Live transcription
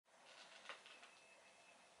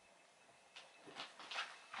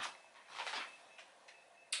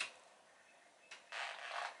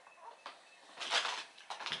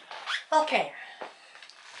Okay,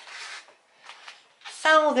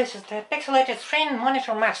 so this is the pixelated screen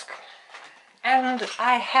monitor mask, and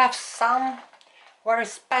I have some very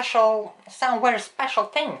special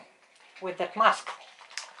thing with that mask.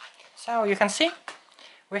 So you can see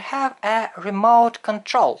we have a remote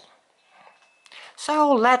control.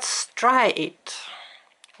 So let's try it.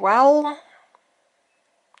 Well,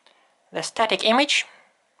 the static image.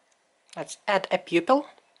 Let's add a pupil.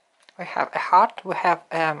 We have a heart. We have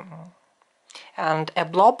and a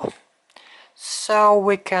blob. So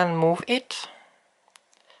we can move it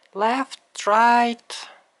left, right,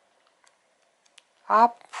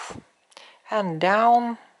 up and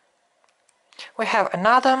down. We have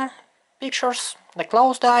another pictures, the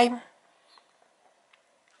closed eye.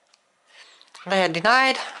 They are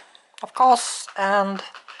denied, of course, and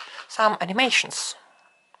some animations.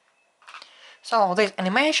 So these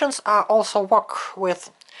animations are also work with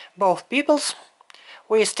both pupils.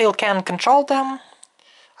 We still can control them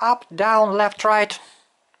up, down, left, right.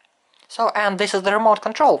 So, and this is the remote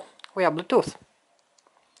control via Bluetooth.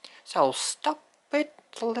 So stop it,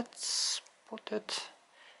 let's put it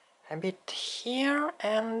a bit here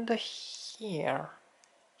and here.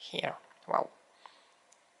 Wow.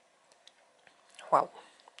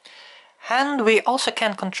 And we also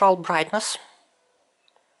can control brightness.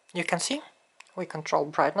 You can see we control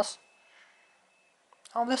brightness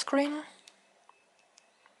of the screen.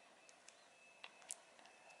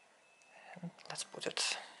 And let's put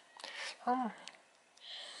it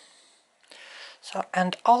so,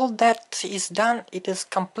 and all that is done, it's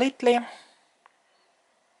completely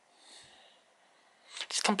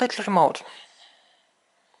remote.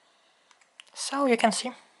 So you can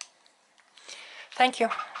see. Thank you.